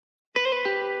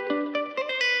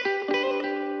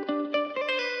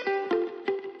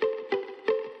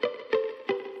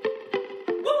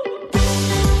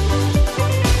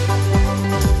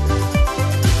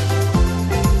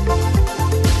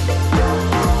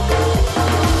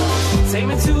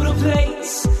me to the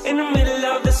place in the middle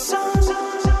of the sun.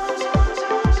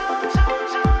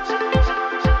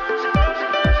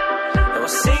 And we'll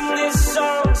sing this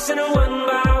song, sing it one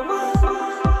by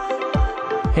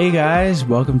one. Hey guys,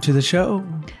 welcome to the show.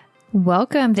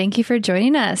 Welcome. Thank you for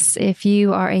joining us. If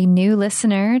you are a new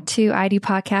listener to ID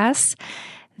Podcasts,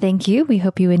 thank you. We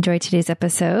hope you enjoyed today's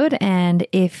episode. And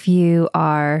if you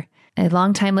are a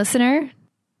longtime listener,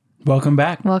 Welcome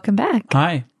back. welcome back.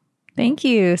 Hi, Thank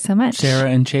you so much. Sarah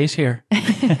and Chase here.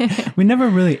 We never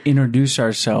really introduce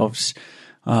ourselves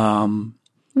No,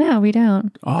 we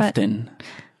don't. often.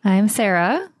 But I'm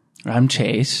Sarah, I'm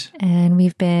Chase. and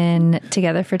we've been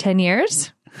together for 10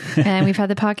 years, and we've had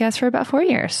the podcast for about 4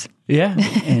 years. Yeah,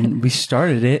 and we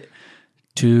started it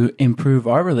to improve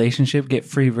our relationship, get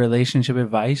free relationship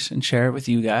advice, and share it with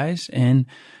you guys. And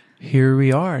here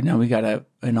we are. Now we got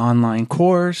an online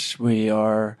course. We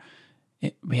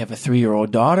have a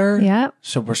 3-year-old daughter. Yep.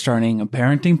 So we're starting a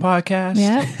parenting podcast.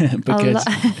 Yep. Because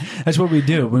that's what we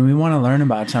do. When we want to learn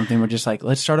about something, we're just like,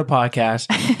 let's start a podcast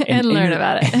And learn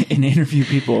about it. And interview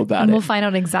people about And it. we'll find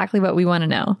out exactly what we want to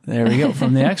know. There we go,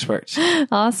 from the experts.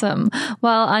 Awesome.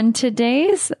 Well, on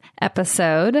today's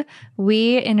episode,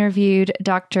 we interviewed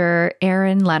Dr.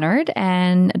 Erin Leonard,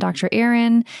 and Dr.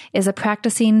 Erin is a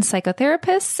practicing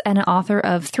psychotherapist and an author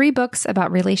of 3 books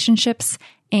about relationships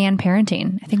and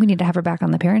parenting. I think we need to have her back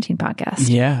on the parenting podcast.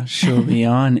 Yeah, she'll be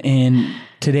on. And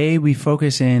today we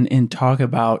focus in and talk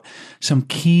about some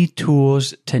key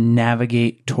tools to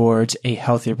navigate towards a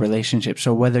healthier relationship.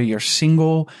 So whether you're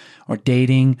single or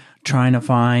dating, trying to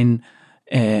find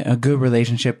a good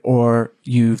relationship, or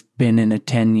you've been in a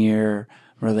 10-year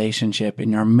relationship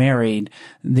and you're married,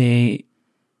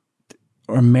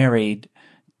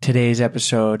 today's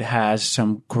episode has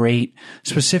some great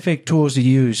specific tools to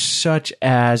use, such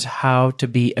as how to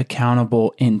be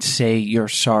accountable and say you're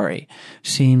sorry.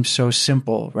 Seems so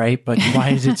simple, right? But why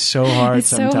is it so hard It's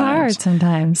sometimes? so hard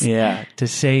sometimes. Yeah, to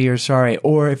say you're sorry.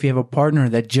 Or if you have a partner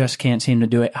that just can't seem to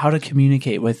do it, how to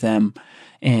communicate with them.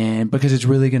 And because it's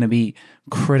really going to be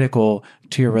critical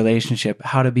to your relationship,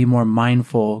 how to be more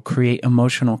mindful, create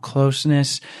emotional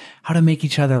closeness, how to make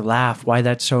each other laugh, why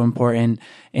that's so important,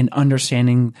 and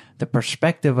understanding the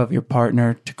perspective of your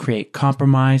partner to create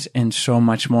compromise, and so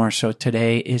much more. So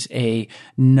today is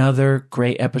another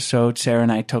great episode. Sarah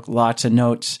and I took lots of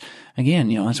notes.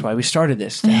 Again, that's why we started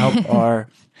this, to help our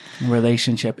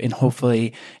relationship, and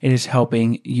hopefully it is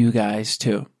helping you guys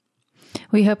too.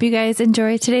 We hope you guys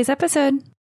enjoy today's episode.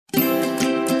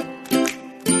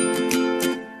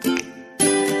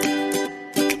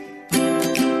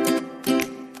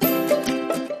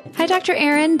 Hi, Dr.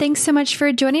 Erin. Thanks so much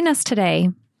for joining us today.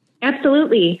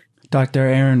 Absolutely. Dr.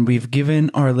 Erin, we've given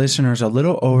our listeners a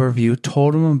little overview,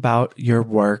 told them about your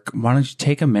work. Why don't you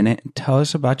take a minute and tell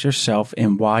us about yourself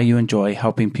and why you enjoy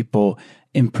helping people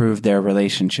improve their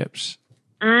relationships?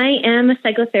 I am a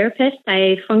psychotherapist.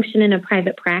 I function in a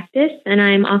private practice, and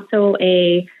I'm also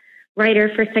a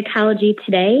writer for Psychology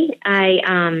Today.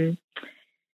 I'm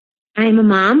a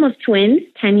mom of twins,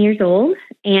 10 years old,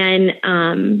 and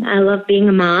I love being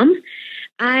a mom.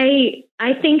 I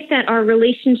think that our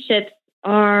relationships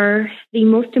are the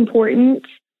most important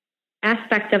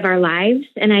aspect of our lives,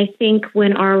 and I think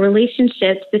when our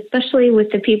relationships, especially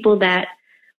with the people that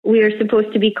we are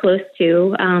supposed to be close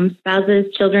to,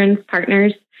 spouses, children,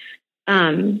 partners,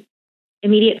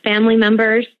 immediate family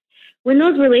members, when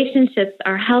those relationships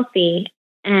are healthy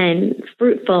and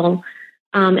fruitful,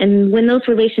 and when those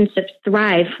relationships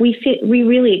thrive, we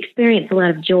really experience a lot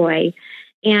of joy,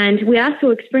 and we also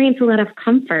experience a lot of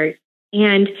comfort.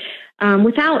 And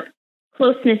without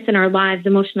closeness in our lives,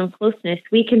 emotional closeness,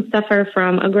 we can suffer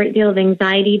from a great deal of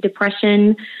anxiety,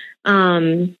 depression,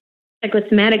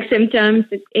 psychosomatic symptoms.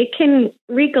 It can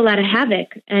wreak a lot of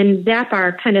havoc and zap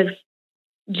our kind of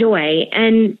joy.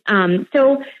 And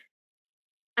so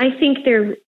I think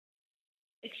they're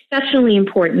exceptionally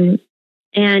important.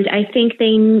 And I think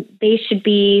they should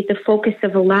be the focus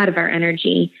of a lot of our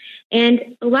energy.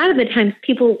 And a lot of the times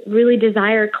people really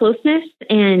desire closeness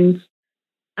and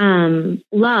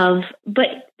love,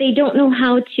 but they don't know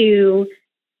how to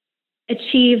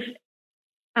achieve,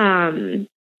 how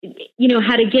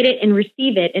to get it and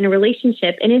receive it in a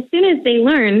relationship. And as soon as they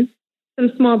learn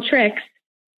some small tricks,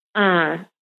 they're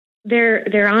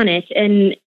on it,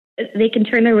 and they can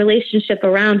turn their relationship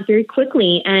around very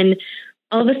quickly. And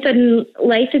all of a sudden,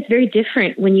 life is very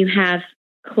different when you have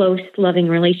close, loving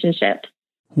relationships.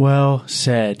 Well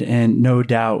said. And no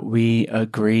doubt we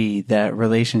agree that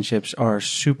relationships are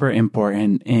super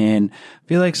important. And I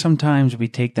feel like sometimes we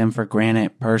take them for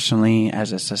granted personally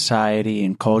as a society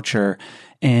and culture.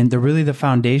 and they're really the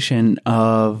foundation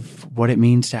of what it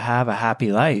means to have a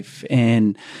happy life.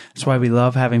 And that's why we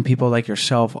love having people like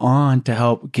yourself on to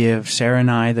help give Sarah and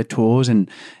I the tools and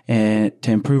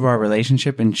to improve our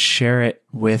relationship and share it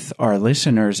with our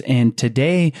listeners. And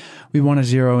today we want to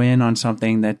zero in on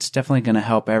something that's definitely going to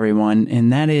help everyone,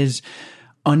 and that is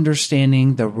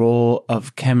understanding the role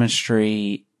of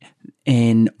chemistry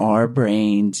in our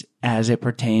brains as it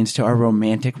pertains to our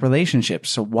romantic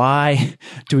relationships. So why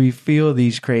do we feel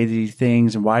these crazy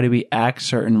things, and why do we act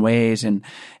certain ways, and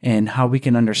how we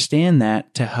can understand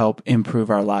that to help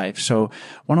improve our lives? So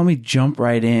why don't we jump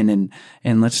right in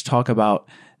and let's talk about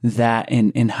that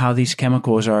and how these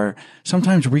chemicals are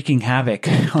sometimes wreaking havoc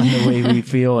on the way we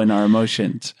feel and our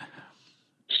emotions.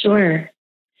 Sure.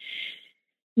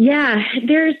 Yeah,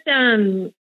 there's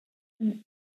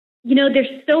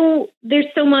there's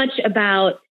so much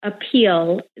about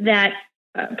appeal that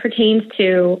pertains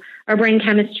to our brain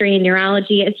chemistry and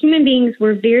neurology. As human beings,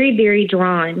 we're very, very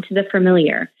drawn to the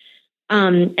familiar.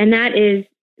 And that is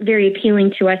very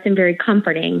appealing to us and very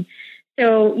comforting.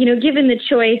 So, given the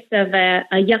choice of a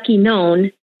yucky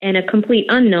known and a complete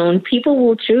unknown, people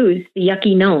will choose the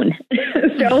yucky known.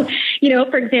 So,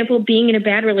 for example, being in a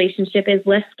bad relationship is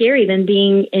less scary than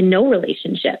being in no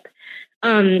relationship.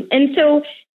 And so,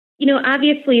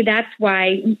 obviously that's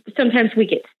why sometimes we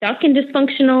get stuck in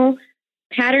dysfunctional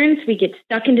patterns. We get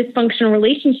stuck in dysfunctional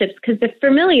relationships because the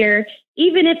familiar,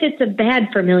 even if it's a bad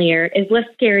familiar, is less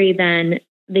scary than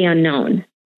the unknown.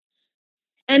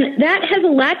 And that has a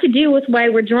lot to do with why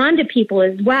we're drawn to people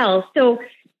as well. So,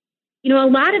 a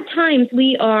lot of times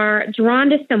we are drawn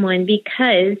to someone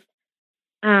because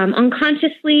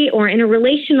unconsciously or in a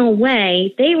relational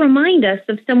way, they remind us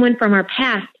of someone from our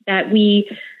past that we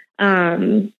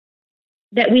had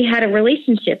a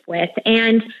relationship with.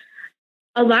 And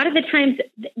a lot of the times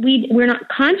we're not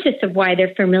conscious of why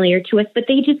they're familiar to us, but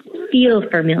they just feel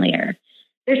familiar.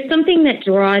 There's something that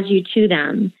draws you to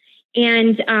them.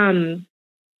 And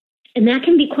that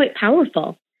can be quite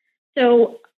powerful.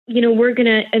 So, we're going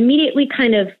to immediately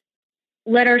kind of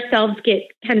let ourselves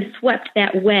get kind of swept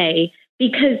that way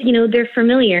because, they're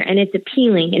familiar and it's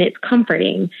appealing and it's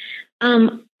comforting.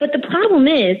 But the problem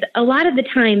is a lot of the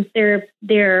times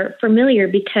they're familiar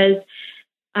because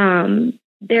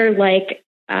they're like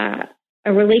a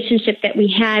relationship that we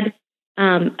had.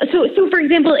 So for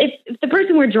example, if the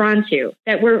person we're drawn to,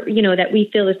 that that we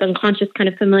feel this unconscious kind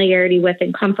of familiarity with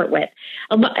and comfort with,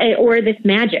 or this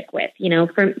magic with,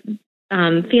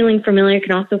 feeling familiar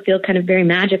can also feel kind of very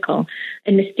magical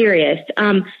and mysterious.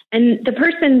 And the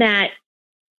person that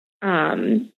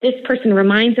this person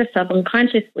reminds us of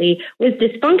unconsciously was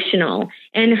dysfunctional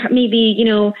and maybe,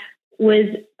 was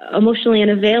emotionally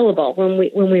unavailable when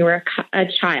we were a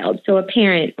child. So a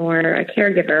parent or a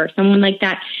caregiver or someone like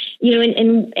that,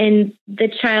 and the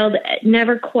child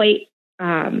never quite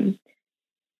felt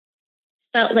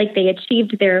like they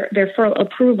achieved their full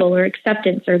approval or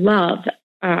acceptance or love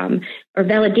or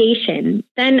validation.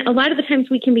 Then a lot of the times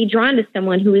we can be drawn to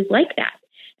someone who is like that.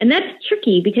 And that's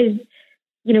tricky because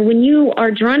when you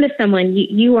are drawn to someone,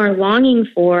 you are longing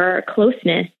for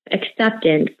closeness,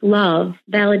 acceptance, love,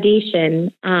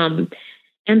 validation,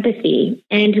 empathy.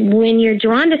 And when you're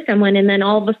drawn to someone and then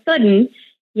all of a sudden,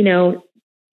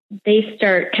 they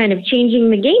start kind of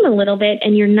changing the game a little bit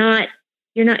and you're not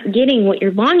getting what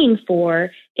you're longing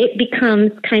for, it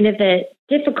becomes kind of a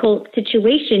difficult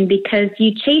situation because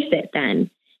you chase it then.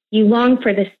 You long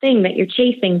for this thing that you're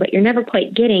chasing, but you're never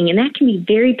quite getting. And that can be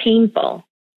very painful.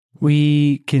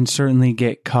 We can certainly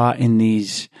get caught in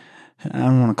these, I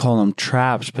don't want to call them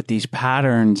traps, but these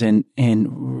patterns, and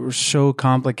we're so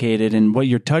complicated. And what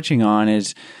you're touching on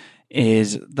is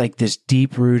like this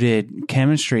deep rooted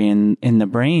chemistry in the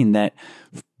brain that,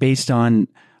 based on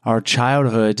our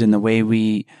childhoods and the way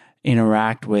we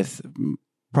interact with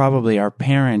probably our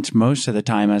parents most of the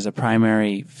time as the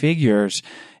primary figures,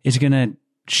 is going to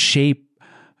shape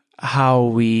how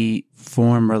we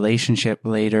form relationship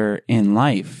later in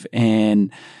life.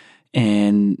 And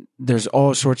there's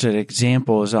all sorts of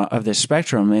examples of this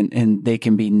spectrum, and they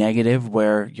can be negative,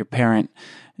 where your parent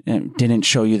didn't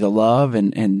show you the love,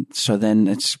 and so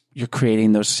then you're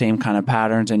creating those same kind of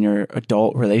patterns in your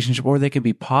adult relationship, or they could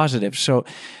be positive. So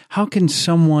how can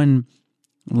someone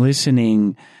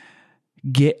listening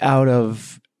get out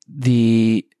of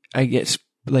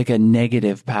like a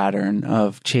negative pattern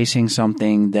of chasing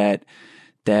something that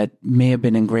may have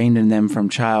been ingrained in them from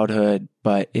childhood,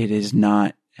 but it is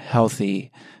not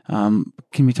healthy? Can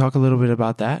we talk a little bit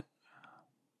about that?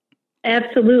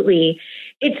 Absolutely.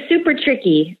 It's super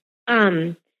tricky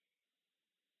because,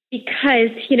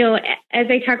 as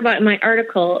I talk about in my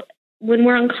article, when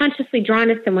we're unconsciously drawn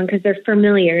to someone because they're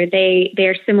familiar,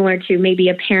 they're similar to maybe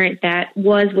a parent that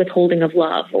was withholding of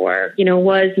love, or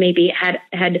was maybe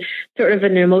had sort of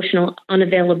an emotional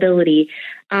unavailability.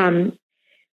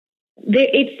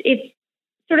 It's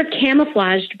sort of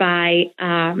camouflaged by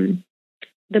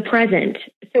the present.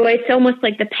 So it's almost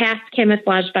like the past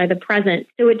camouflaged by the present.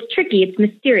 So it's tricky. It's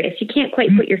mysterious. You can't quite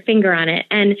put your finger on it.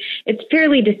 And it's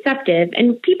fairly deceptive.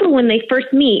 And people, when they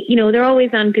first meet, they're always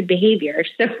on good behavior.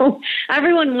 So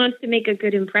everyone wants to make a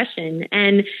good impression.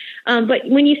 And, but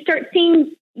when you start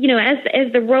seeing, as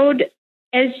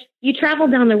you travel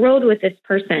down the road with this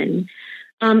person,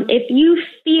 if you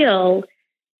feel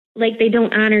like they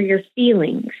don't honor your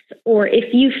feelings, or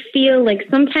if you feel like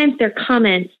sometimes their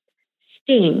comments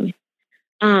sting.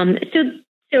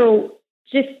 So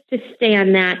just to stay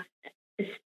on that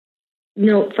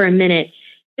note for a minute,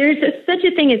 there's such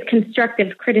a thing as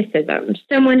constructive criticism.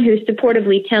 Someone who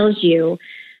supportively tells you,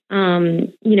 I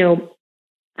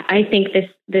think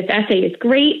this essay is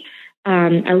great.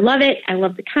 I love it. I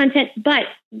love the content, but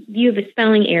you have a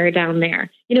spelling error down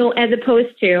there, as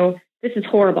opposed to, this is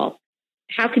horrible.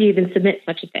 How could you even submit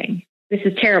such a thing? This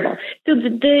is terrible. So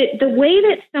the way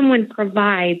that someone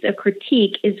provides a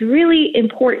critique is really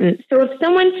important. So if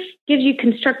someone gives you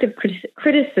constructive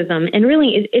criticism, and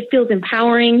really it feels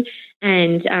empowering,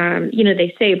 and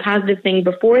they say a positive thing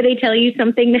before they tell you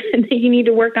something that you need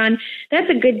to work on, that's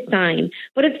a good sign.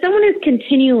 But if someone is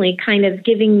continually kind of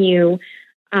giving you,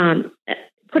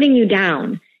 putting you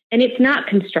down, and it's not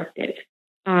constructive,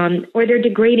 or they're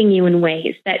degrading you in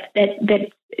ways that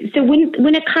so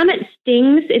when a comment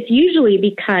stings, it's usually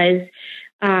because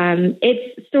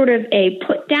it's sort of a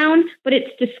put down, but it's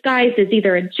disguised as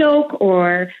either a joke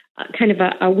or kind of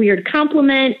a weird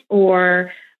compliment,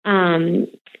 or kind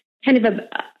of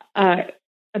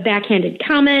a backhanded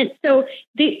comment. So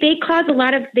they cause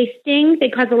they sting, they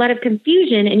cause a lot of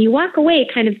confusion, and you walk away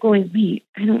kind of going, wait,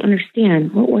 I don't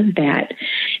understand. What was that?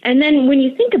 And then when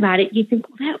you think about it, you think,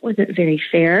 well, that wasn't very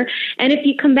fair. And if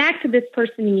you come back to this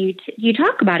person and you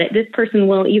talk about it, this person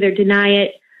will either deny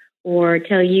it or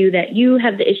tell you that you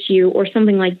have the issue or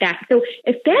something like that. So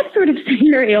if that sort of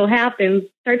scenario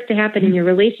starts to happen in your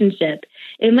relationship,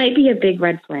 it might be a big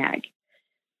red flag.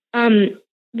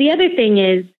 The other thing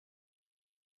is,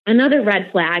 another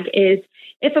red flag is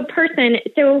if a person,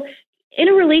 so in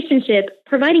a relationship,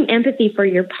 providing empathy for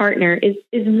your partner is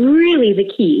really the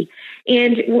key.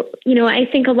 And, I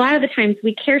think a lot of the times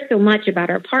we care so much about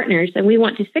our partners, and we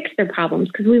want to fix their problems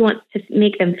because we want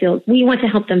to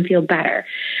help them feel better.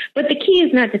 But the key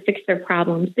is not to fix their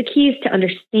problems. The key is to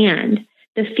understand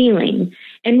the feeling.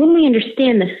 And when we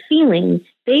understand the feeling,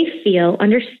 they feel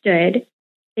understood,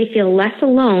 they feel less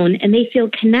alone, and they feel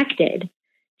connected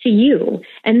to you.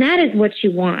 And that is what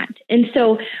you want. And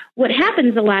so what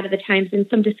happens a lot of the times in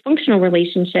some dysfunctional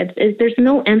relationships is there's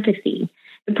no empathy.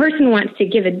 The person wants to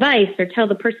give advice or tell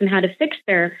the person how to fix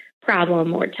their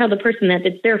problem, or tell the person that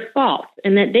it's their fault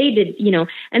and that they did,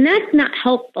 and that's not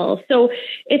helpful. So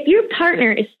if your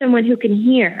partner is someone who can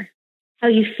hear how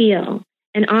you feel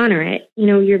and honor it,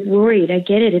 you're worried. I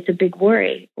get it. It's a big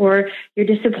worry. Or you're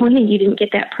disappointed you didn't get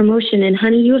that promotion. And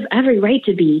honey, you have every right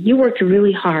to be. You worked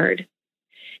really hard.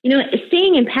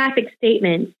 Saying empathic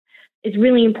statements is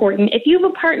really important. If you have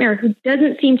a partner who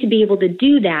doesn't seem to be able to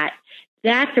do that,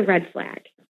 that's a red flag.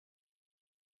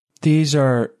 These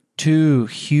are two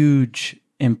huge,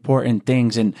 important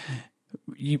things, and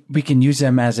we can use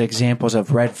them as examples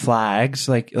of red flags,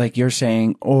 like you're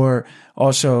saying, or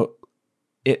also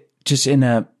it just in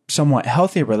a somewhat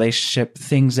healthy relationship,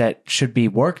 things that should be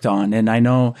worked on. And I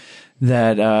know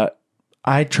that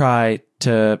I try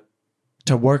to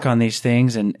work on these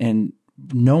things, and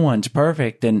no one's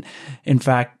perfect. And in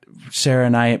fact, Sarah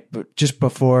and I, just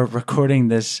before recording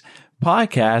this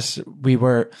podcast, we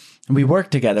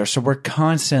worked together. So we're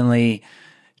constantly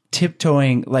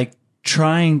tiptoeing, like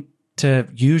trying to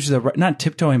use not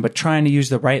tiptoeing, but trying to use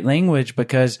the right language,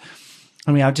 because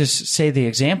I'll just say the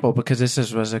example because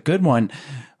this was a good one.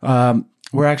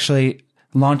 We're actually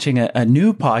launching a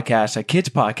new podcast, a kids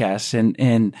podcast,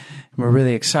 and we're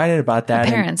really excited about that.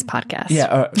 A parents podcast.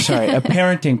 Yeah, a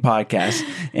parenting podcast,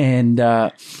 and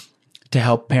to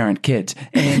help parent kids.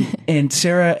 And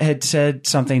Sarah had said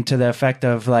something to the effect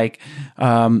of like,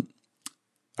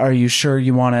 are you sure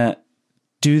you want to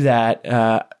do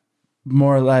that?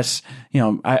 More or less,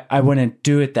 I wouldn't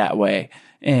do it that way.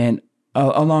 And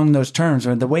along those terms,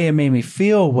 the way it made me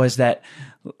feel was that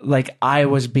like I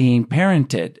was being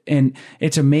parented. And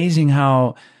it's amazing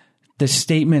how the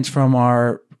statements from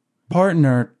our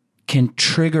partner can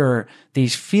trigger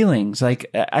these feelings.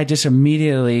 Like I just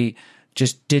immediately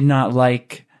just did not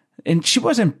like, and she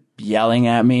wasn't yelling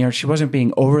at me or she wasn't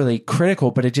being overly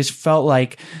critical, but it just felt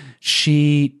like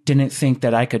she didn't think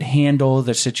that I could handle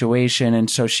the situation. And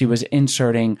so she was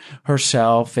inserting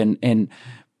herself and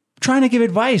trying to give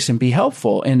advice and be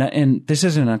helpful. And this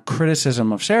isn't a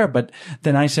criticism of Sarah, but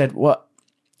then I said, well,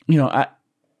 I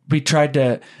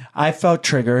felt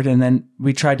triggered, and then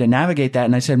we tried to navigate that.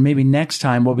 And I said, maybe next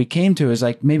time, what we came to is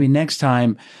like, maybe next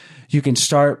time you can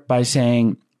start by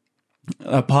saying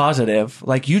a positive,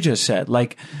 like you just said,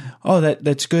 like, oh,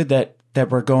 that's good that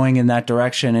we're going in that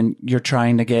direction and you're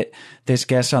trying to get this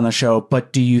guest on the show.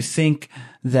 But do you think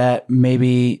that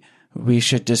maybe we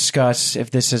should discuss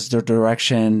if this is the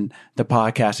direction the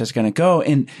podcast is going to go?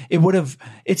 And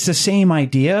it's the same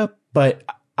idea, but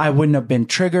I wouldn't have been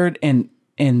triggered and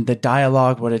the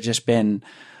dialogue would have just been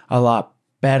a lot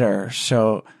better.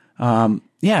 So,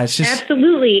 it's just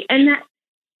absolutely. And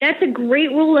that's a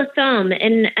great rule of thumb.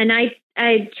 And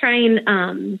I try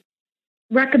and,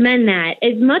 recommend that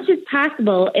as much as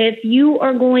possible. If you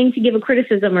are going to give a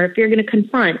criticism or if you're going to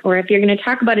confront or if you're going to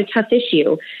talk about a tough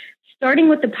issue, starting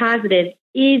with the positive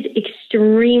is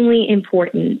extremely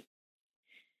important.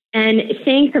 And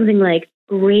saying something like,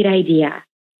 great idea,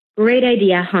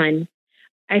 hon.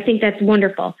 I think that's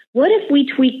wonderful. What if we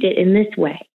tweaked it in this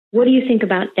way? What do you think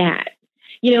about that?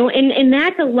 And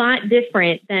that's a lot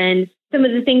different than some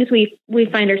of the things we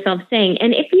find ourselves saying.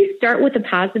 And if you start with a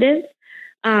positive,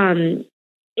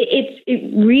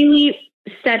 it really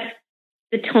sets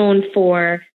the tone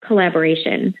for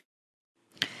collaboration.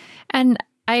 And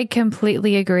I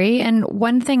completely agree. And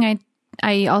one thing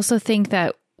I also think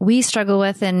that we struggle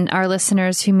with, and our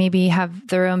listeners who maybe have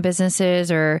their own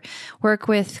businesses or work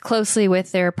closely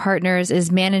with their partners,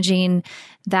 is managing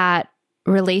that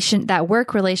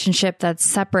work relationship that's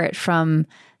separate from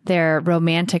their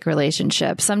romantic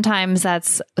relationship. Sometimes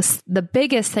that's the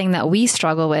biggest thing that we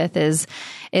struggle with is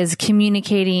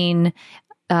communicating,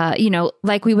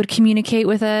 like we would communicate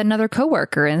with another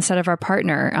coworker instead of our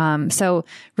partner. So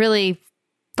really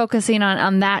focusing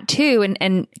on that too,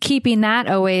 and keeping that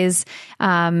always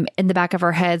in the back of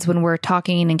our heads when we're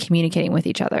talking and communicating with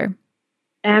each other.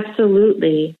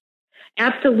 Absolutely.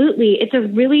 It's a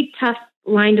really tough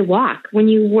line to walk when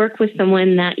you work with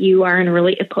someone that you are in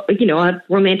a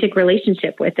romantic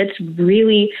relationship with. It's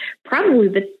really probably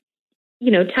the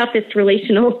toughest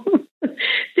relational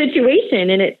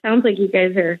situation. And it sounds like you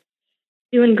guys are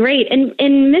doing great.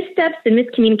 And missteps and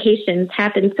miscommunications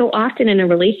happen so often in a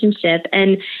relationship.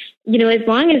 And, as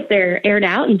long as they're aired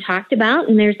out and talked about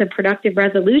and there's a productive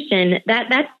resolution,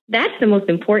 that's the most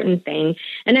important thing.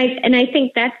 And I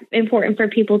think that's important for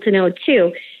people to know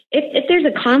too. If there's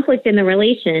a conflict in the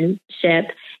relationship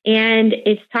and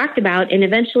it's talked about and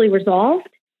eventually resolved,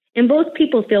 and both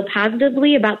people feel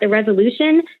positively about the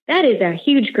resolution, that is a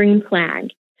huge green flag.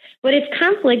 But if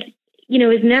conflict,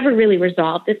 is never really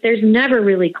resolved, if there's never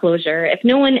really closure, if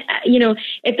no one,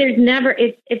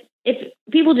 if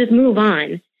people just move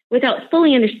on without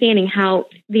fully understanding how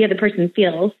the other person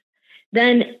feels,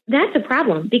 then that's a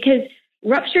problem. Because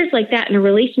ruptures like that in a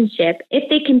relationship, if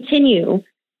they continue,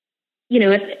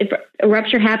 if a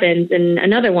rupture happens and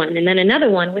another one and then another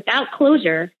one without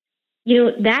closure,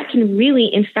 that can really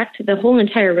infect the whole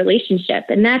entire relationship.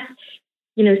 And that's,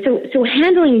 so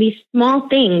handling these small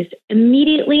things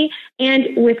immediately and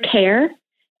with care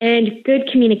and good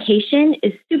communication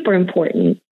is super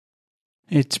important.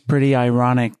 It's pretty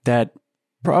ironic that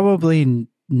probably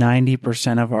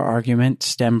 90% of our arguments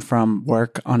stem from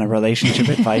work on a relationship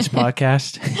advice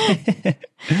podcast.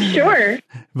 Sure.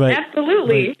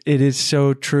 Absolutely. But it is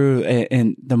so true.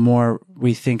 And the more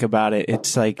we think about it,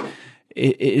 it's like,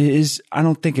 it is, I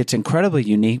don't think it's incredibly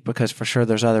unique because for sure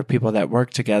there's other people that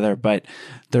work together, but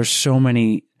there's so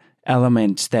many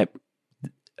elements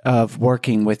of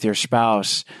working with your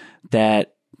spouse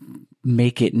that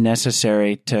make it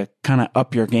necessary to kind of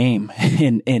up your game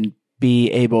and be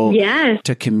able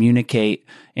to communicate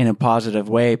in a positive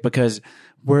way, because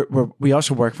we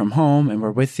also work from home and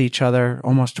we're with each other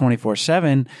almost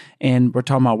 24/7 and we're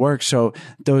talking about work. So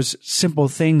those simple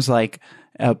things like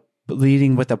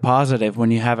leading with a positive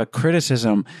when you have a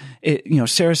criticism,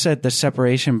 Sarah said the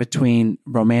separation between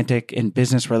romantic and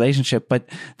business relationship, but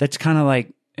that's kind of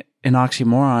like an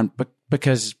oxymoron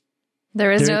because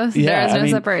there is no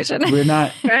separation. We're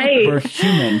not, right. We're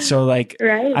human. So right.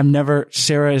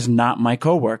 Sarah is not my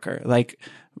coworker. Like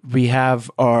we have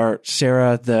our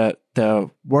Sarah, the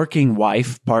working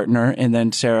wife partner, and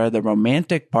then Sarah, the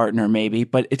romantic partner maybe,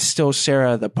 but it's still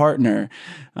Sarah, the partner.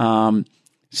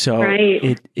 So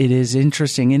Right. it is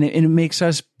interesting, and it makes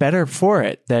us better for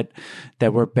it, that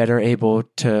we're better able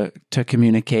to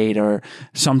communicate, or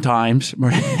sometimes,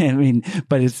 I mean,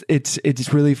 but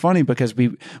it's really funny because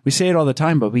we say it all the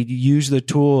time, but we use the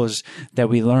tools that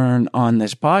we learn on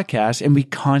this podcast, and we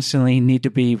constantly need to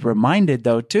be reminded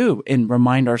though too, and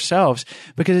remind ourselves,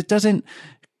 because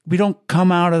we don't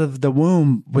come out of the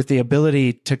womb with the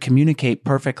ability to communicate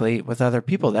perfectly with other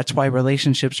people. That's why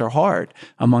relationships are hard,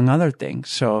 among other things.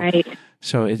 So, Right.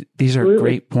 These are Absolutely.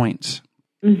 great points.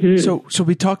 Mm-hmm. So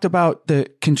we talked about the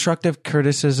constructive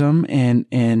criticism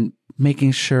and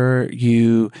making sure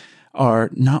you are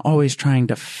not always trying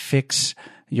to fix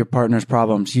your partner's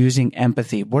problems, using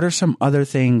empathy. What are some other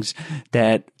things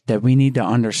that we need to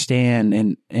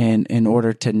understand in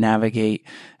order to navigate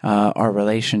our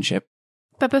relationship?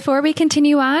 But before we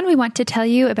continue on, we want to tell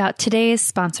you about today's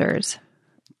sponsors.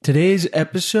 Today's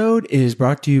episode is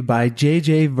brought to you by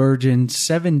JJ Virgin's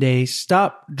 7-Day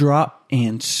Stop, Drop,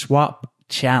 and Swap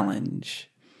Challenge.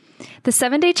 The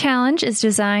 7-Day Challenge is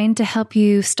designed to help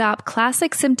you stop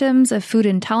classic symptoms of food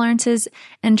intolerances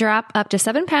and drop up to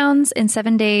 7 pounds in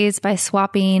 7 days by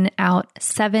swapping out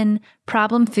 7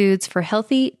 problem foods for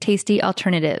healthy, tasty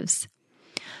alternatives.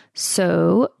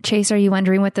 So, Chase, are you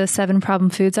wondering what those 7 problem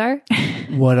foods are?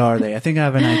 What are they? I think I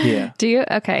have an idea. Do you?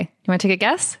 Okay. You want to take a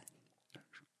guess?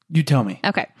 You tell me.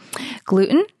 Okay.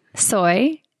 Gluten,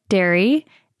 soy, dairy,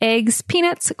 eggs,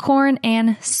 peanuts, corn,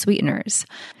 and sweeteners.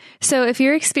 So if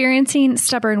you're experiencing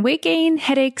stubborn weight gain,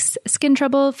 headaches, skin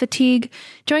trouble, fatigue,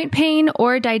 joint pain,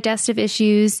 or digestive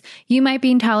issues, you might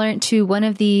be intolerant to one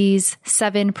of these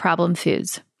 7 problem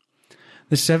foods.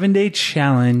 The 7-Day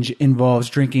Challenge involves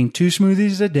drinking 2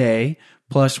 smoothies a day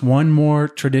plus 1 more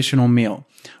traditional meal.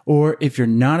 Or if you're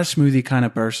not a smoothie kind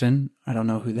of person, I don't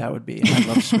know who that would be. I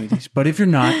love smoothies. But if you're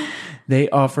not, they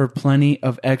offer plenty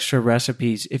of extra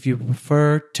recipes if you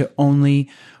prefer to only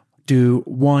do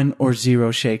 1 or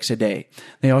 0 shakes a day.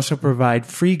 They also provide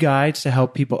free guides to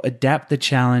help people adapt the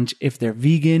challenge if they're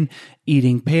vegan,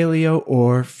 eating paleo,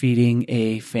 or feeding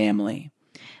a family.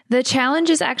 The challenge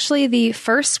is actually the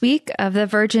first week of the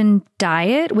Virgin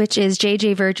Diet, which is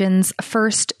JJ Virgin's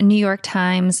first New York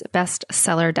Times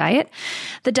bestseller diet.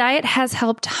 The diet has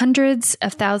helped hundreds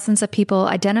of thousands of people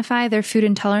identify their food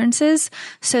intolerances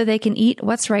so they can eat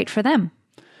what's right for them.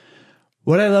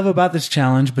 What I love about this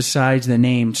challenge, besides the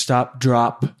name Stop,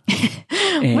 Drop.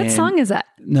 What song is that?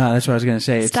 No, that's what I was going to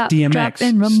say. It's Stop, DMX. Drop,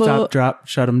 and Rumble. Stop, Drop,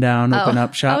 Shut them down, Open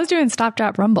Up, Shop. I was doing Stop,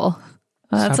 Drop, Rumble.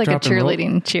 Well, that's Stop, like a Drop, and Roll.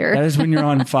 cheerleading cheer. That is when you're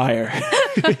on fire.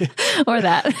 Or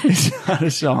that. It's not a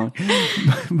song,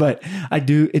 but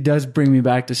it does bring me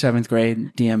back to 7th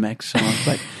grade DMX song.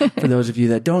 But for those of you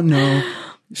that don't know,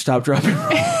 Stop, Drop, and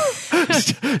Roll.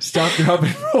 Stop, Drop,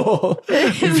 and Roll.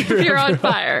 If you're on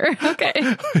fire.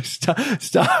 Okay. Stop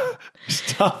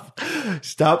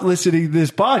listening to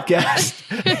this podcast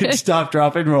and stop,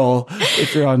 drop, and roll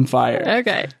if you're on fire.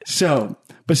 Okay. So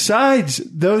besides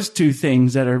those 2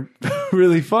 things that are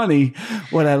really funny,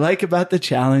 what I like about the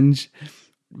challenge,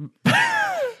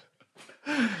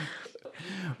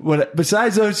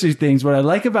 besides those 2 things, what I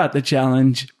like about the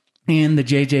challenge and the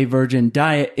JJ Virgin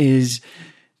diet is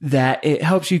that it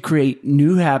helps you create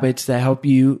new habits that help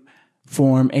you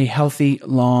form a healthy,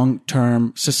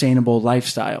 long-term, sustainable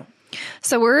lifestyle.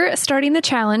 So we're starting the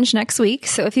challenge next week.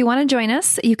 So if you want to join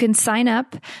us, you can sign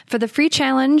up for the free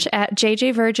challenge at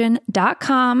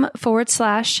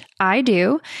jjvirgin.com/I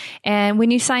do. And when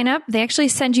you sign up, they actually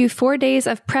send you 4 days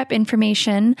of prep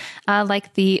information,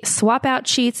 like the swap out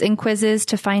sheets and quizzes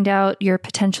to find out your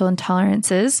potential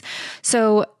intolerances.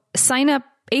 So sign up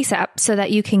ASAP so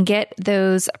that you can get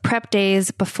those prep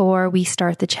days before we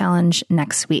start the challenge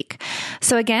next week.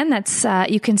 So again, that's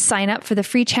you can sign up for the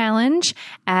free challenge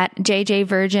at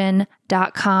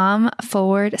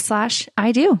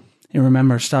jjvirgin.com/I do. And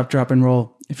remember, stop, drop, and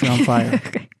roll if you're on fire.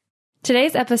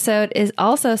 Today's episode is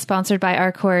also sponsored by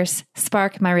our course,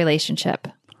 Spark My Relationship.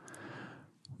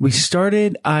 We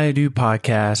started I Do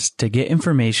Podcast to get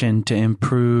information to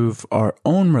improve our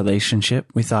own relationship.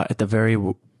 We thought at the very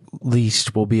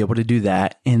least we'll be able to do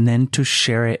that, and then to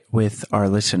share it with our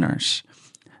listeners.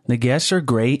 The guests are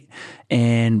great,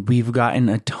 and we've gotten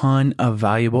a ton of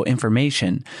valuable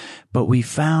information, but we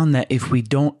found that if we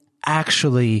don't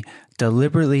actually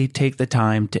deliberately take the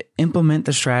time to implement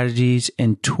the strategies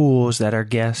and tools that our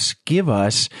guests give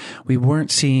us, we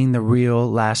weren't seeing the real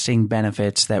lasting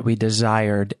benefits that we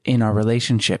desired in our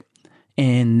relationship.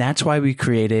 And that's why we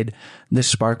created the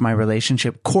Spark My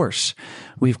Relationship course.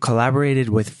 We've collaborated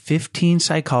with 15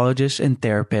 psychologists and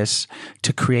therapists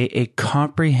to create a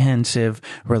comprehensive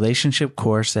relationship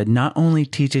course that not only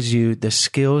teaches you the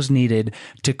skills needed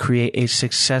to create a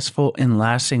successful and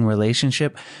lasting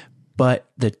relationship, but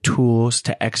the tools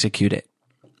to execute it.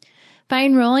 By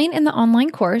enrolling in the online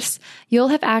course, you'll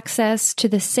have access to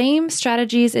the same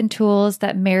strategies and tools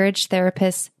that marriage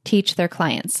therapists teach their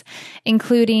clients,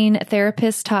 including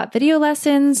therapist-taught video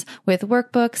lessons with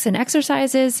workbooks and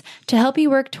exercises to help you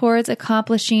work towards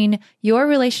accomplishing your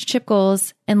relationship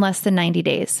goals in less than 90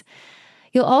 days.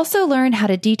 You'll also learn how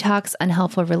to detox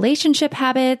unhelpful relationship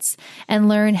habits and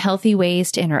learn healthy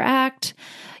ways to interact.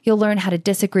 You'll learn how to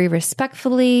disagree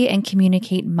respectfully and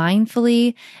communicate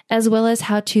mindfully, as well as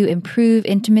how to improve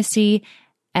intimacy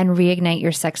and reignite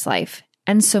your sex life,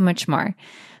 and so much more.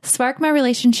 Spark My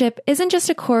Relationship isn't just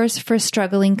a course for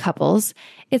struggling couples.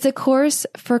 It's a course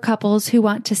for couples who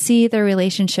want to see their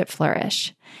relationship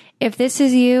flourish. If this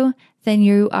is you, then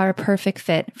you are a perfect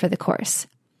fit for the course.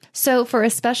 So for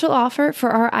a special offer for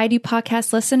our I Do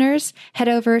Podcast listeners, head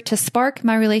over to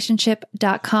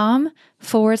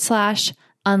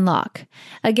sparkmyrelationship.com/unlock.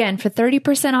 Again, for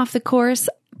 30% off the course,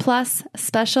 plus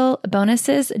special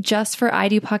bonuses just for I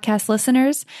Do Podcast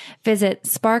listeners, visit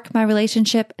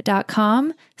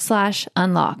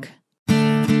sparkmyrelationship.com/unlock.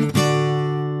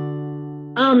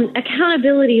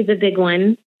 Accountability is a big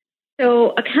one.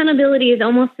 So accountability is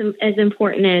almost as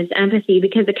important as empathy,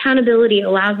 because accountability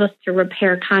allows us to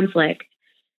repair conflict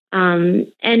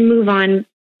and move on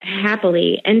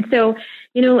happily. And so,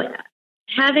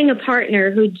 having a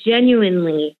partner who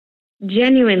genuinely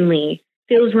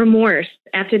feels remorse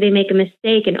after they make a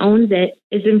mistake and owns it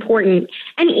is important.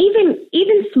 And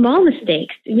even small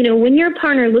mistakes, when your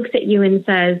partner looks at you and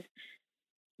says,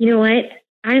 you know what,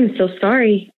 I'm so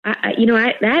sorry.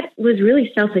 That was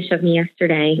really selfish of me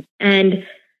yesterday, and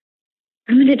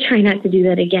I'm going to try not to do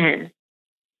that again.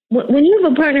 When you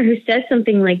have a partner who says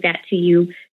something like that to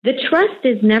you, the trust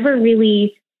is never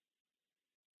really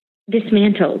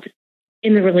dismantled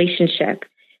in the relationship.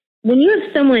 When you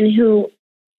have someone who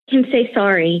can say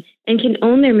sorry and can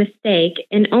own their mistake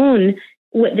and own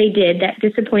what they did that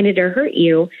disappointed or hurt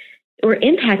you or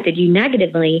impacted you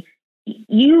negatively,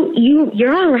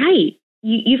 you're all right.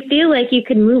 You feel like you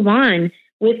can move on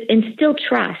with and still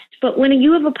trust. But when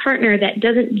you have a partner that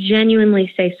doesn't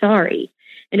genuinely say sorry,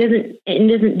 and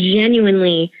doesn't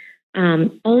genuinely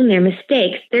own their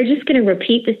mistakes, they're just going to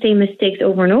repeat the same mistakes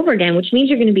over and over again, which means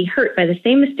you're going to be hurt by the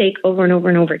same mistake over and over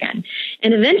and over again.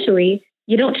 And eventually,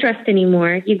 you don't trust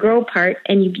anymore. You grow apart,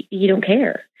 and you don't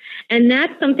care. And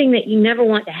that's something that you never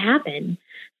want to happen.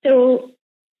 So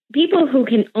people who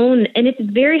can own, and it's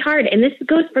very hard, and this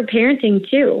goes for parenting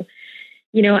too.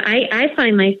 I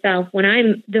find myself when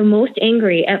I'm the most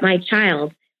angry at my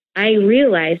child, I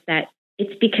realize that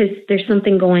it's because there's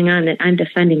something going on that I'm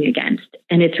defending against,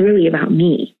 and it's really about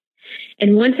me.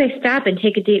 And once I stop and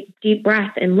take a deep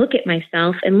breath and look at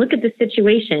myself and look at the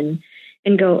situation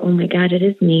and go, oh my God, it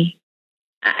is me.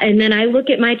 And then I look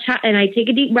at my child and I take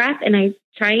a deep breath and I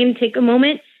try and take a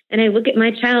moment and I look at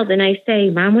my child and I say,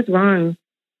 Mom was wrong.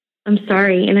 I'm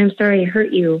sorry. And I'm sorry I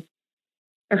hurt you.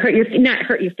 Or not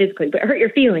hurt you physically, but hurt your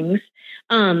feelings.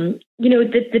 The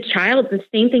child, the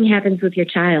same thing happens with your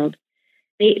child.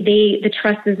 The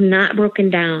trust is not broken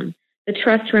down. The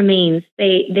trust remains.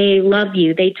 They love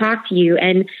you. They talk to you,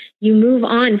 and you move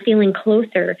on feeling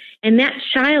closer. And that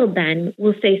child then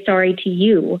will say sorry to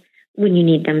you when you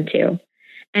need them to.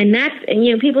 And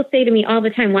people say to me all the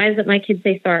time, why doesn't my kid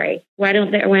say sorry? Why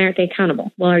aren't they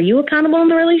accountable? Well, are you accountable in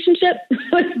the relationship?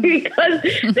 Because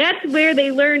that's where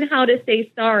they learn how to say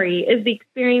sorry, is the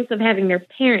experience of having their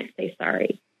parents say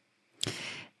sorry.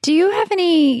 Do you have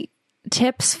any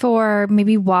tips for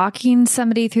maybe walking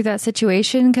somebody through that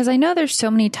situation? Because I know there's so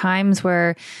many times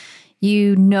where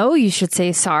you should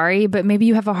say sorry, but maybe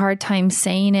you have a hard time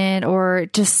saying it, or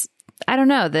just, I don't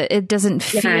know, that it doesn't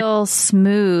feel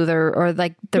smooth or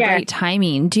like the right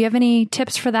timing. Do you have any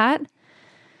tips for that?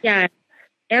 Yeah,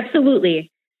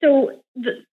 absolutely. So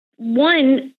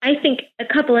I think a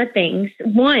couple of things.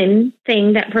 One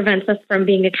thing that prevents us from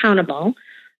being accountable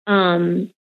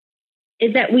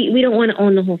is that we don't want to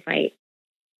own the whole fight.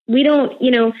 We don't,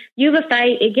 you have a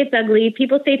fight, it gets ugly.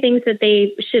 People say things that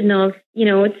they shouldn't have,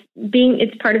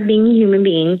 it's part of being a human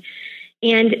being.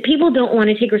 And people don't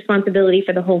want to take responsibility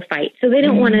for the whole fight. So they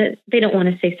don't want to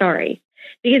say sorry,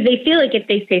 because they feel like if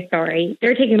they say sorry,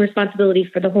 they're taking responsibility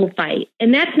for the whole fight.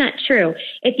 And that's not true.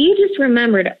 If you just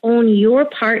remember to own your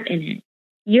part in it,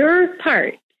 your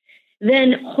part,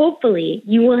 then hopefully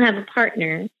you will have a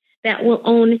partner that will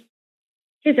own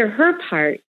his or her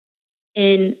part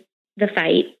in the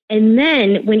fight. And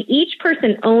then when each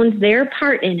person owns their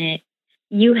part in it,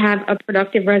 you have a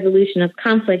productive resolution of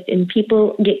conflict, and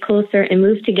people get closer and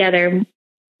move together,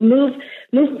 move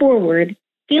forward,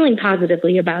 feeling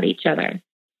positively about each other.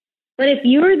 But if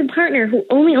you're the partner who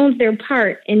only owns their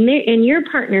part and your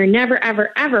partner never,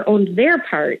 ever, ever owns their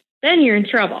part, then you're in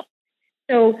trouble.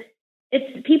 So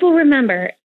it's people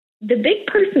remember the big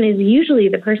person is usually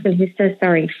the person who says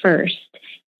sorry first.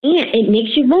 And it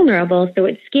makes you vulnerable, so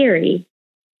it's scary.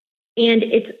 And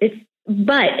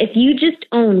but if you just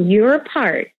own your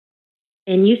part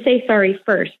and you say sorry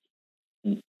first,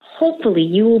 hopefully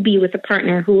you will be with a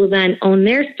partner who will then own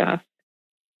their stuff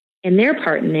and their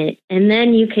part in it, and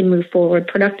then you can move forward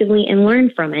productively and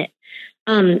learn from it.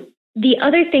 The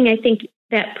other thing I think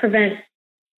that prevents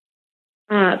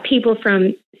people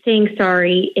from saying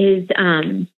sorry is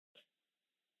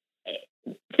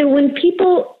so when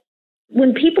people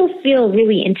feel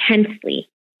really intensely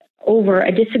over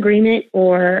a disagreement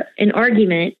or an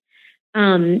argument,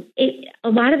 a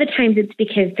lot of the times it's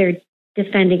because they're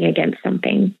defending against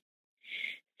something.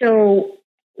 So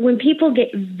when people get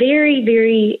very,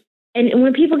 very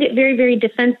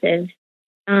defensive,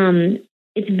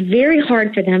 it's very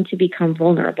hard for them to become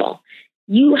vulnerable.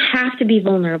 You have to be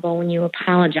vulnerable when you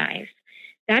apologize.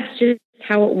 That's just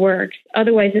how it works.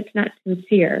 Otherwise, it's not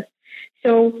sincere.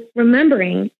 So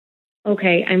remembering,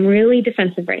 okay, I'm really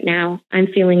defensive right now. I'm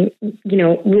feeling,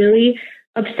 really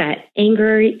upset,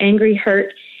 angry,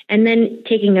 hurt, and then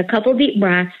taking a couple deep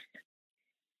breaths,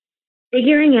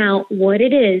 figuring out what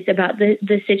it is about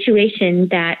the situation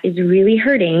that is really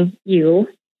hurting you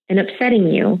and upsetting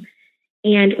you,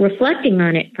 and reflecting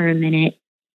on it for a minute,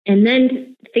 and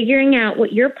then figuring out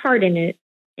what your part in it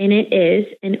is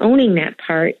and owning that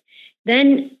part,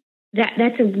 then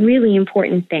that's a really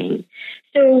important thing.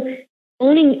 So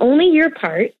owning only your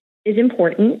part is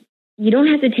important. You don't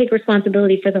have to take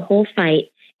responsibility for the whole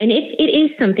fight. And if it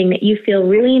is something that you feel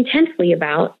really intensely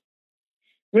about,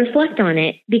 reflect on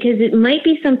it, because it might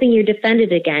be something you're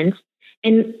defended against,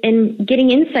 and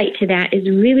getting insight to that is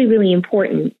really, really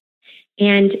important.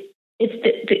 And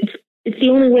it's the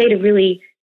only way to really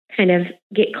kind of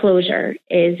get closure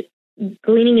is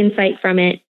gleaning insight from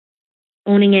it,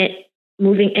 owning it,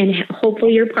 moving, and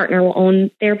hopefully your partner will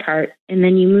own their part, and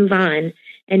then you move on.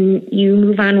 And you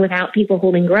move on without people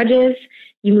holding grudges.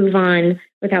 You move on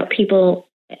without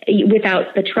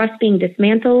the trust being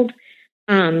dismantled.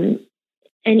 And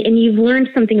you've learned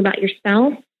something about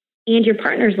yourself, and your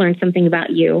partner's learned something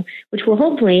about you, which will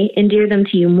hopefully endear them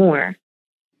to you more.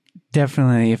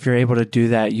 Definitely. If you're able to do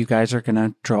that, you guys are going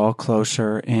to draw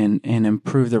closer and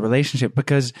improve the relationship,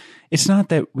 because it's not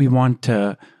that we want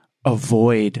to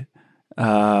avoid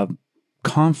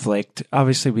conflict.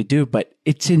 Obviously we do, but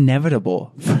it's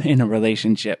inevitable in a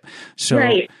relationship. So,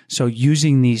 right. So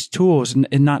using these tools and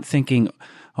not thinking,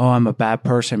 oh, I'm a bad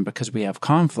person because we have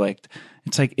conflict.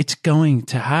 It's like, it's going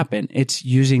to happen. It's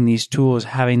using these tools,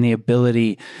 having the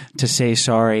ability to say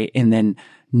sorry, and then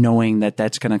knowing that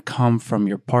that's going to come from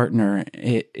your partner.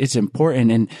 It's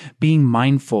important. And being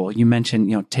mindful. You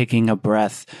mentioned, taking a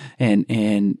breath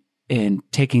and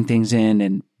taking things in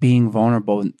and being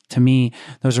vulnerable. To me,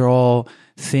 those are all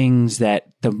things that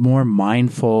the more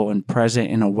mindful and present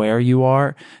and aware you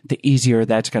are, the easier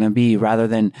that's going to be, rather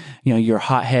than, you're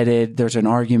hot-headed, there's an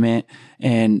argument,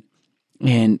 and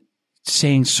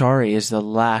saying sorry is the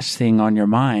last thing on your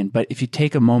mind. But if you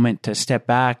take a moment to step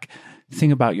back,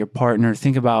 think about your partner,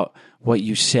 think about what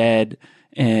you said,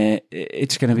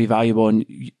 it's going to be valuable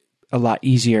and a lot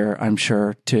easier, I'm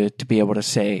sure, to be able to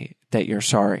say that you're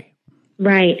sorry.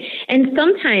 Right. And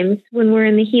sometimes when we're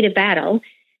in the heat of battle,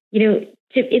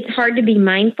 it's hard to be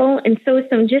mindful. And so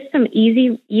some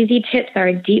easy tips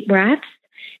are deep breaths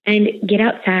and get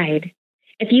outside.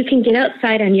 If you can get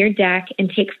outside on your deck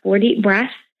and take 4 deep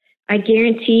breaths, I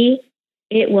guarantee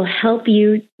it will help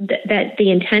you that the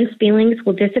intense feelings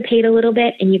will dissipate a little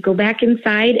bit, and you go back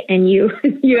inside and you've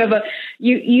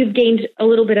gained a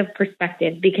little bit of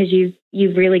perspective, because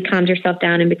you've really calmed yourself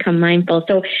down and become mindful.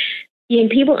 So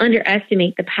people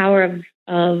underestimate the power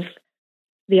of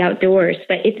the outdoors,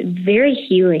 but it's very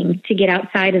healing to get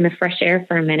outside in the fresh air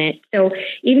for a minute. So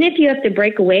even if you have to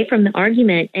break away from the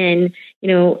argument and,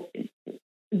 go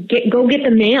get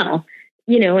the mail,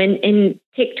 and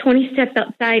take 20 steps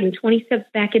outside and 20 steps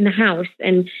back in the house,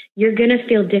 and you're going to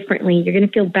feel differently. You're going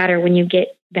to feel better when you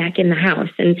get back in the house.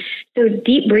 And so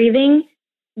deep breathing,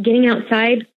 getting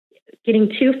outside,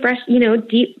 getting 2 fresh,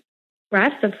 deep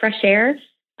breaths of fresh air,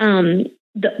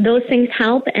 those things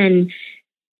help. And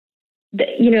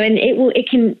and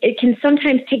it can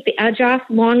sometimes take the edge off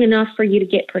long enough for you to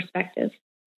get perspective.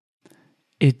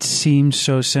 it seems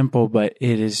so simple, but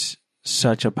it is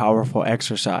such a powerful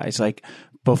exercise. Like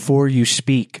before you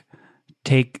speak,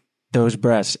 take those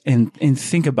breaths and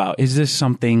think about, is this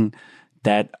something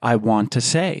that I want to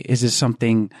say? Is this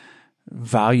something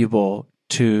valuable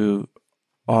to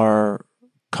our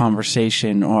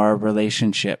conversation or our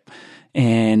relationship?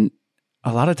 And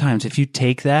a lot of times if you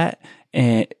take that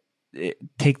and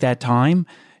take that time,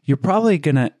 you're probably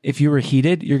gonna, if you were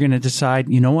heated, you're gonna decide,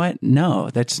 you know what? No,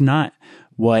 that's not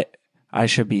what I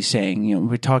should be saying. You know,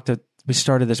 we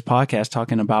started this podcast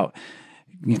talking about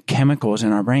chemicals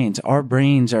in our brains. Our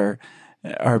brains are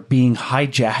being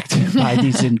hijacked by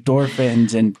these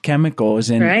endorphins and chemicals,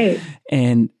 and Right.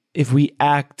 and if we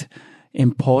act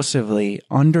impulsively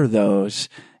under those,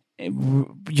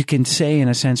 you can say in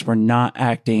a sense we're not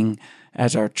acting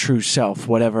as our true self,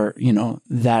 whatever, you know,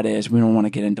 that is. We don't want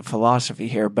to get into philosophy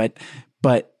here, but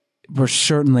we're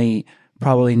certainly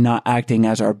probably not acting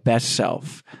as our best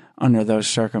self under those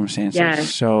circumstances.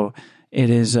 Yes. So it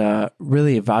is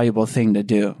really a valuable thing to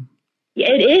do.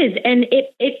 It is, and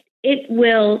it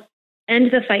will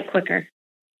end the fight quicker.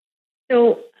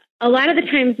 So a lot of the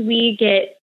times we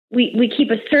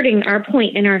keep asserting our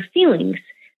point and our feelings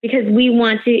because we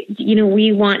want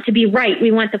to be right.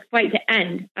 We want the fight to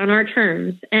end on our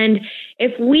terms. And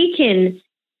if we can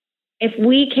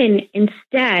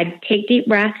instead take deep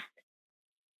breaths,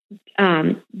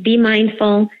 be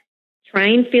mindful, try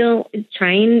and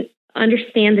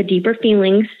understand the deeper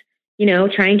feelings,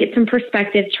 try and get some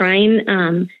perspective, try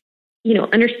and,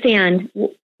 understand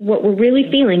what we're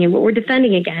really feeling and what we're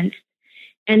defending against.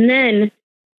 And then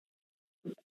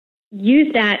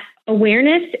use that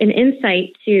awareness and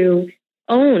insight to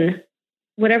own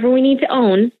whatever we need to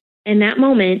own in that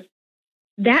moment.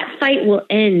 That fight will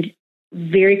end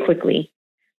very quickly.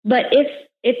 But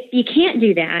if you can't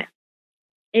do that,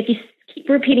 if you keep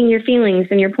repeating your feelings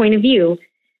and your point of view,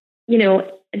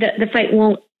 the fight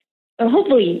won't.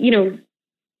 Hopefully you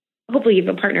have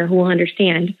a partner who will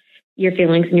understand your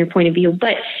feelings and your point of view,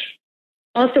 but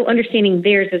also understanding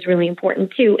theirs is really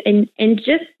important too. And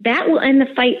just that will end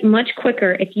the fight much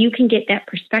quicker if you can get that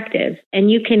perspective and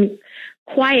you can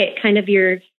quiet kind of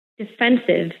your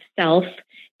defensive self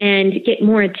and get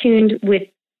more attuned with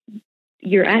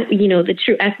your, the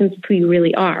true essence of who you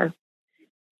really are.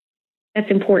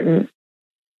 That's important.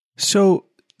 So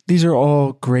these are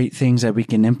all great things that we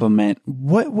can implement.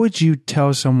 What would you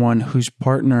tell someone whose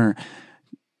partner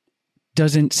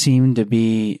doesn't seem to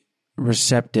be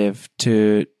receptive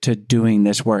to doing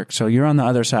this work? So you're on the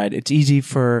other side. It's easy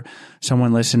for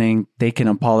someone listening. They can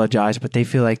apologize, but they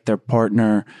feel like their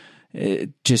partner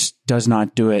just does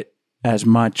not do it as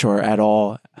much or at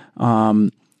all.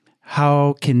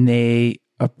 How can they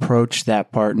approach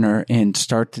that partner and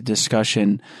start the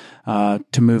discussion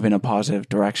to move in a positive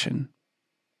direction?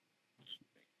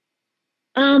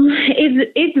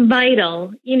 It's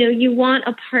vital. You want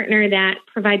a partner that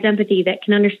provides empathy, that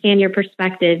can understand your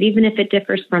perspective, even if it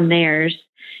differs from theirs.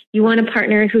 You want a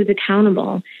partner who's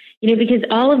accountable, because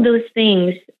all of those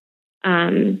things,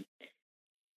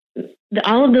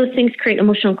 create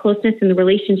emotional closeness in the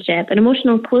relationship. And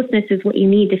emotional closeness is what you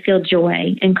need to feel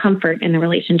joy and comfort in the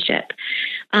relationship.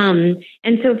 And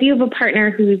so if you have a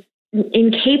partner who's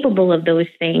incapable of those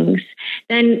things,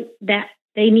 then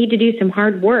they need to do some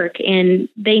hard work and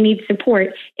they need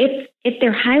support. If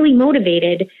they're highly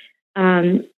motivated,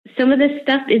 some of this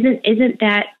stuff isn't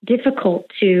that difficult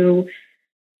to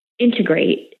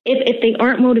integrate. If they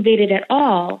aren't motivated at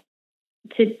all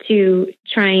to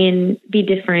try and be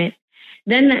different,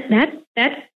 then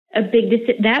that's a big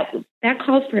that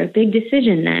calls for a big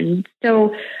decision then.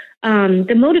 So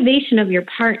the motivation of your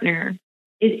partner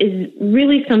is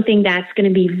really something that's going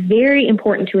to be very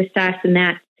important to assess in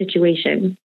that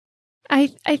situation. I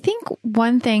think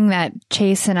one thing that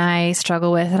Chase and I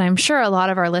struggle with, and I'm sure a lot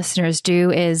of our listeners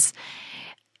do, is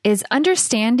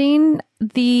understanding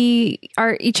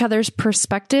each other's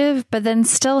perspective, but then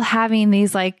still having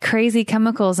these like crazy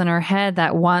chemicals in our head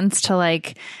that wants to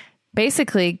like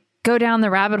basically go down the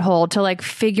rabbit hole to like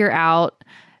figure out,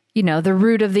 the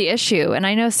root of the issue. And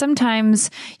I know sometimes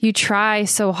you try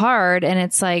so hard and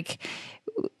it's like,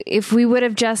 if we would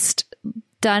have just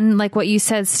done like what you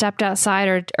said, stepped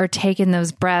outside or taken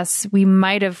those breaths, we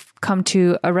might have come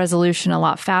to a resolution a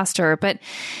lot faster. But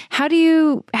how do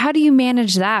you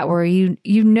manage that where you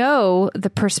know the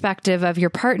perspective of your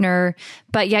partner,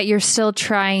 but yet you're still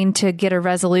trying to get a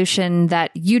resolution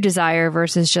that you desire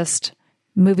versus just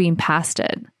moving past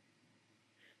it?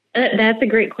 That's a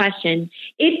great question.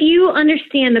 If you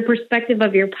understand the perspective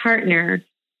of your partner,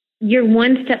 you're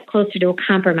one step closer to a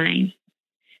compromise.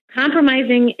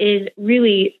 Compromising is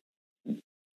really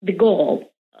the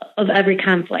goal of every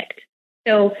conflict.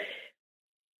 So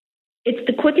it's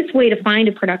the quickest way to find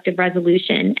a productive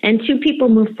resolution, and two people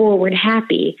move forward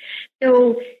happy.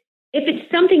 So if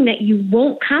it's something that you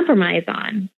won't compromise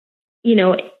on,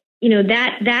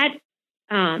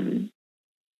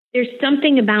 there's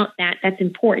something about that that's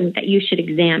important that you should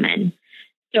examine.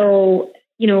 So,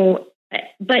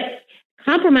 but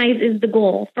compromise is the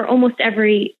goal for almost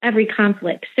every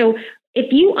conflict. So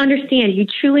if you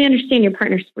truly understand your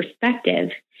partner's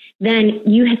perspective, then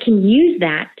you can use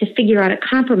that to figure out a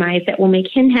compromise that will make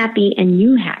him happy and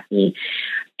you happy.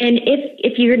 And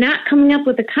if you're not coming up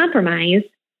with a compromise,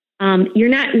 you're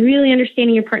not really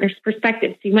understanding your partner's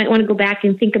perspective. So you might want to go back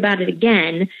and think about it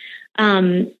again.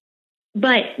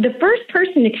 But the first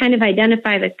person to kind of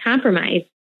identify the compromise,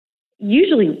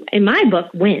 usually in my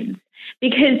book, wins,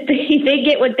 because they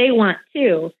get what they want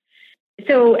too.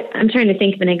 So I'm trying to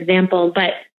think of an example,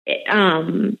 but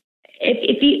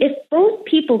if both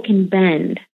people can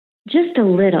bend just a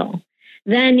little,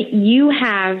 then you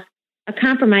have a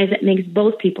compromise that makes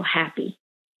both people happy.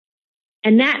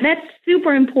 And that's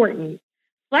super important.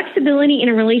 Flexibility in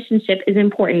a relationship is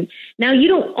important. Now, you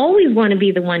don't always want to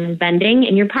be the one bending,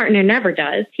 and your partner never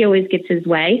does. He always gets his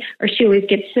way, or she always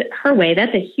gets her way.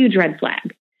 That's a huge red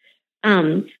flag.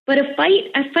 But a fight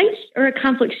or a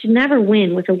conflict should never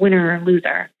win with a winner or a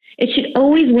loser. It should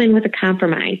always win with a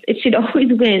compromise. It should always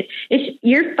win.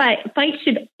 Your fight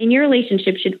in your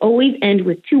relationship should always end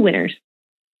with two winners,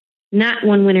 not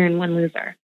one winner and one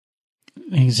loser.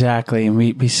 Exactly. And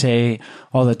we say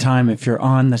all the time, if you're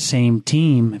on the same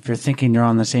team, if you're thinking you're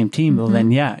on the same team, well,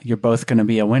 then yeah, you're both going to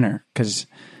be a winner, because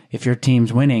if your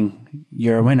team's winning,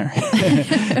 you're a winner.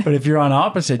 But if you're on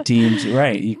opposite teams,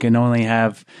 right, you can only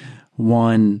have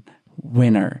one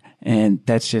winner. And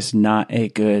that's just not a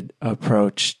good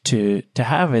approach to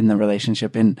have in the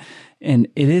relationship. And it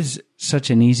is such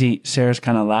an easy, Sarah's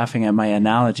kind of laughing at my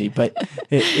analogy, but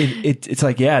it's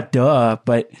like, yeah, duh,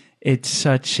 but it's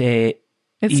such a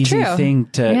easy thing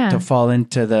to fall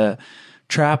into the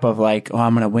trap of like, oh,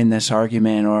 I'm going to win this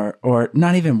argument, or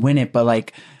not even win it, but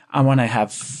like, I want to have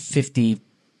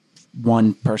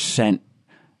 51%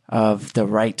 of the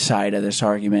right side of this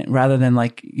argument, rather than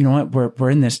like, you know what, we're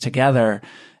in this together,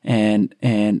 and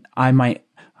I might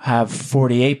have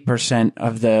 48%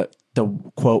 of the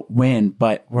quote win,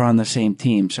 but we're on the same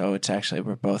team. So it's actually,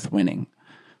 we're both winning.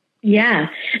 Yeah.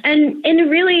 And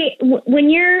really, when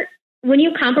you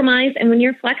compromise and when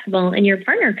you're flexible and your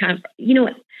partner,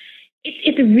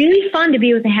 it's really fun to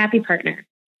be with a happy partner.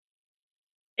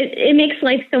 It makes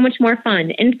life so much more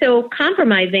fun. And so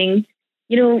compromising,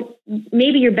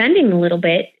 maybe you're bending a little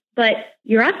bit, but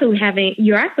you're also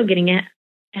getting a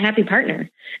happy partner.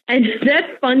 And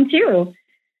that's fun too.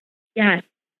 Yeah.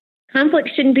 Conflict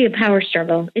shouldn't be a power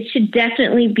struggle. It should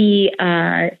definitely be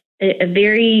a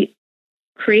very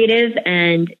creative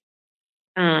and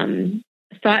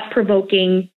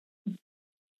thought-provoking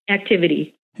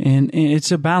activity. And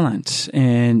it's a balance.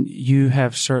 And you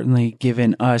have certainly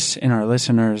given us and our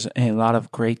listeners a lot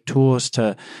of great tools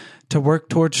to work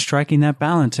towards striking that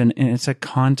balance. And it's a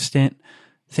constant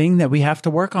thing that we have to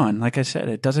work on. Like I said,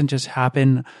 it doesn't just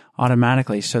happen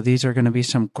automatically. So these are going to be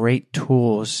some great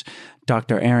tools.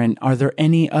 Dr. Erin, are there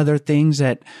any other things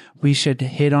that we should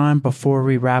hit on before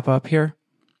we wrap up here?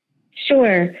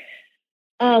 Sure.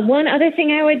 One other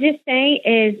thing I would just say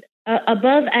is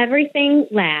above everything,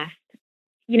 laugh.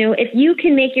 If you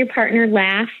can make your partner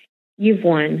laugh, you've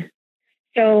won.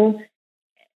 So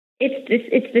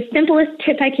it's the simplest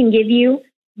tip I can give you,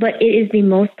 but it is the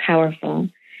most powerful.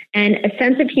 And a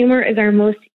sense of humor is our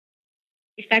most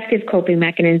effective coping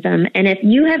mechanism. And if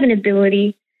you have an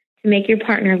ability to make your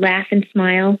partner laugh and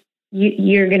smile,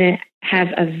 you're going to have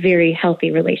a very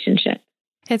healthy relationship.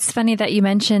 It's funny that you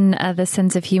mention the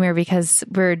sense of humor, because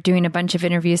we're doing a bunch of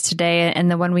interviews today, and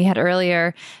the one we had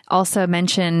earlier also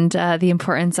mentioned the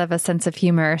importance of a sense of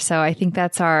humor. So I think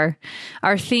that's our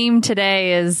theme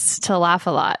today, is to laugh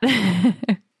a lot.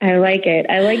 I like it.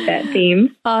 I like that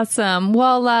theme. Awesome.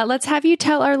 Well, let's have you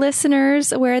tell our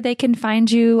listeners where they can find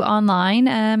you online,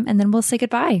 and then we'll say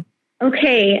goodbye.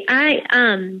 Okay.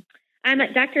 I'm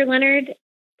at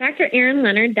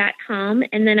drerinleonard.com,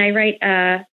 and then I write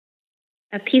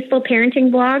a peaceful parenting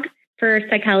blog for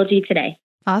Psychology Today.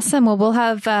 Awesome. Well, we'll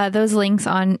have those links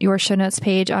on your show notes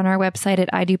page on our website at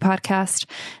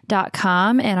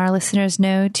idopodcast.com. And our listeners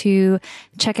know to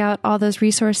check out all those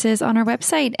resources on our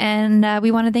website. And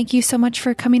we want to thank you so much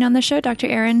for coming on the show, Dr.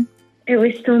 Erin. It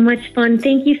was so much fun.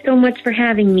 Thank you so much for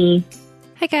having me.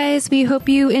 Hi guys, we hope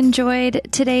you enjoyed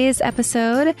today's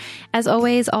episode. As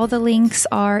always, all the links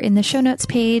are in the show notes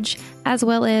page as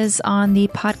well as on the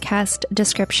podcast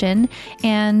description.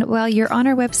 And while you're on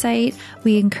our website,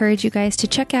 we encourage you guys to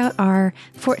check out our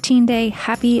 14-day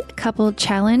Happy Couple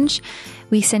Challenge.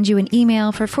 We send you an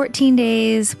email for 14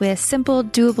 days with simple,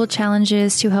 doable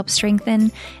challenges to help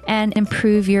strengthen and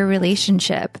improve your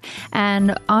relationship.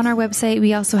 And on our website,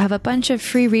 we also have a bunch of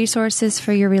free resources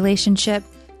for your relationship.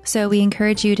 So we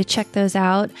encourage you to check those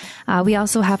out. We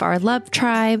also have our Love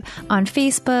Tribe on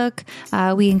Facebook.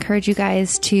 We encourage you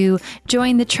guys to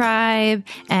join the tribe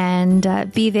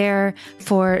and be there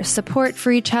for support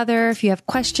for each other. If you have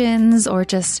questions or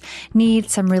just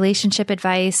need some relationship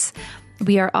advice,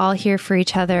 we are all here for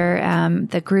each other.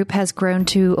 The group has grown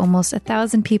to almost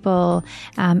 1,000 people,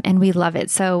 and we love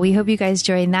it. So we hope you guys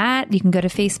join that. You can go to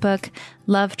Facebook,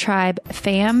 Love Tribe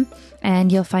Fam,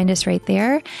 and you'll find us right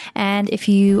there. And if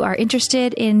you are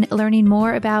interested in learning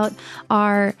more about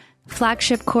our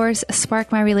flagship course,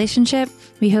 Spark My Relationship,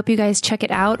 we hope you guys check it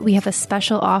out. We have a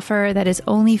special offer that is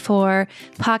only for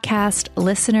podcast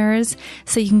listeners.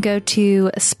 So you can go to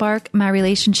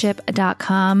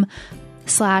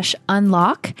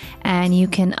sparkmyrelationship.com/unlock, and you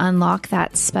can unlock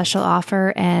that special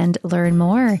offer and learn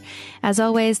more. As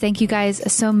always, thank you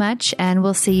guys so much, and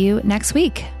we'll see you next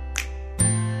week.